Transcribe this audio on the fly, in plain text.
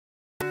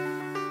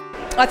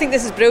I think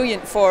this is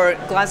brilliant for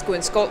Glasgow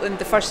in Scotland,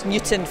 the first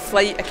Newton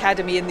Flight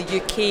Academy in the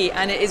UK,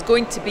 and it is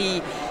going to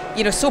be,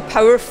 so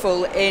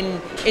powerful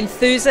in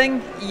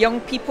enthusing young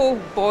people,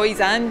 boys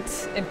and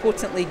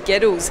importantly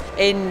girls,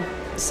 in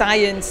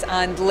science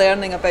and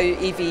learning about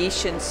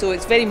aviation. So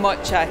it's very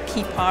much a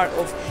key part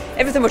of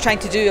everything we're trying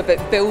to do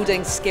about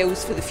building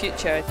skills for the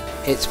future.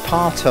 It's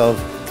part of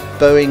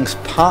Boeing's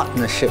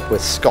partnership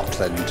with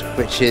Scotland,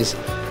 which is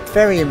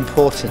very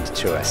important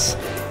to us.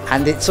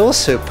 And it's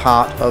also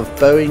part of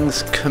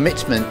Boeing's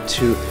commitment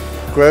to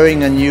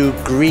growing a new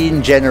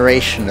green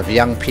generation of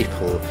young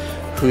people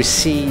who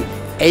see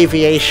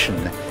aviation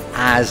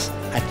as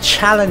a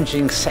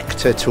challenging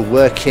sector to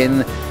work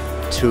in,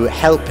 to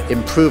help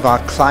improve our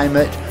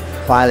climate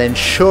while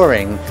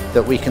ensuring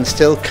that we can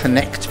still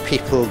connect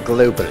people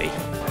globally.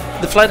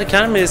 The Flight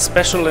Academy is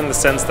special in the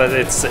sense that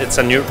it's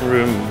a new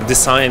room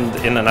designed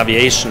in an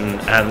aviation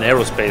and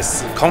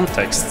aerospace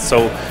context.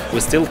 So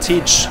we still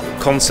teach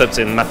concepts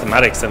in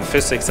mathematics and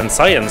physics and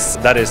science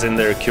that is in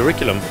their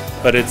curriculum,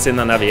 but it's in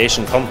an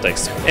aviation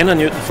context. In a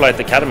Newton Flight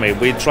Academy,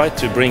 we try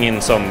to bring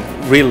in some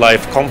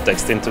real-life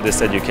context into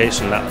this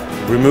education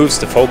that removes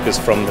the focus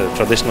from the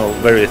traditional,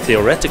 very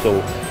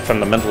theoretical,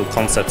 fundamental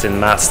concepts in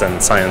maths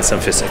and science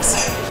and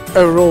physics.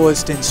 Our role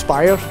is to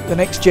inspire the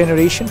next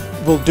generation.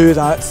 We'll do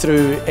that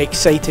through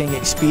exciting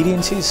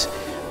experiences,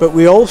 but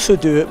we also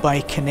do it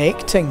by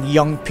connecting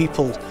young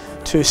people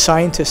to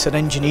scientists and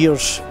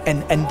engineers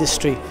in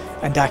industry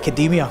and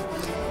academia.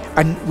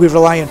 And we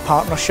rely on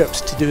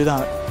partnerships to do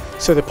that.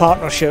 So the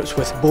partnerships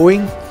with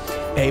Boeing,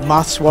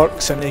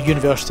 MathWorks and the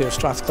University of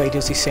Strathclyde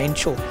is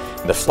essential.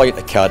 The Flight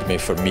Academy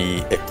for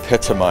me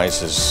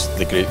epitomises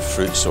the great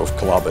fruits of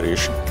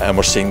collaboration, and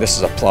we're seeing this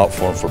as a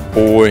platform for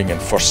Boeing and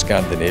FIRST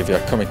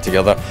Scandinavia coming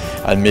together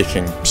and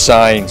making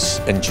science,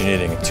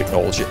 engineering and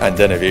technology and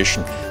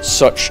innovation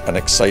such an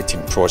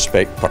exciting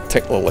prospect,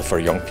 particularly for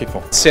young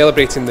people.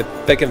 Celebrating the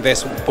big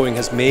investment Boeing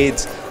has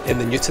made in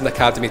the Newton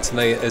Academy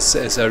tonight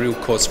is a real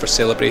cause for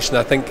celebration.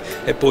 I think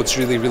it bodes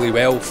really, really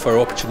well for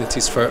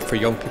opportunities for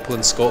young people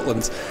in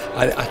Scotland,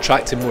 and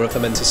attracting more of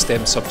them into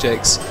STEM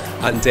subjects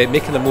and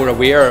making them more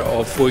aware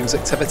of Boeing's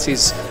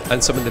activities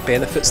and some of the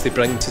benefits they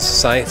bring to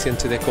society and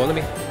to the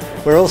economy.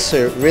 We're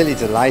also really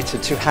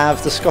delighted to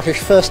have the Scottish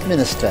First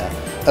Minister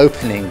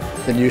opening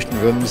the Newton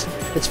Rooms.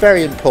 It's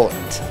very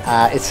important.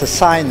 It's a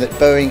sign that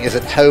Boeing is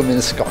at home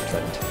in Scotland.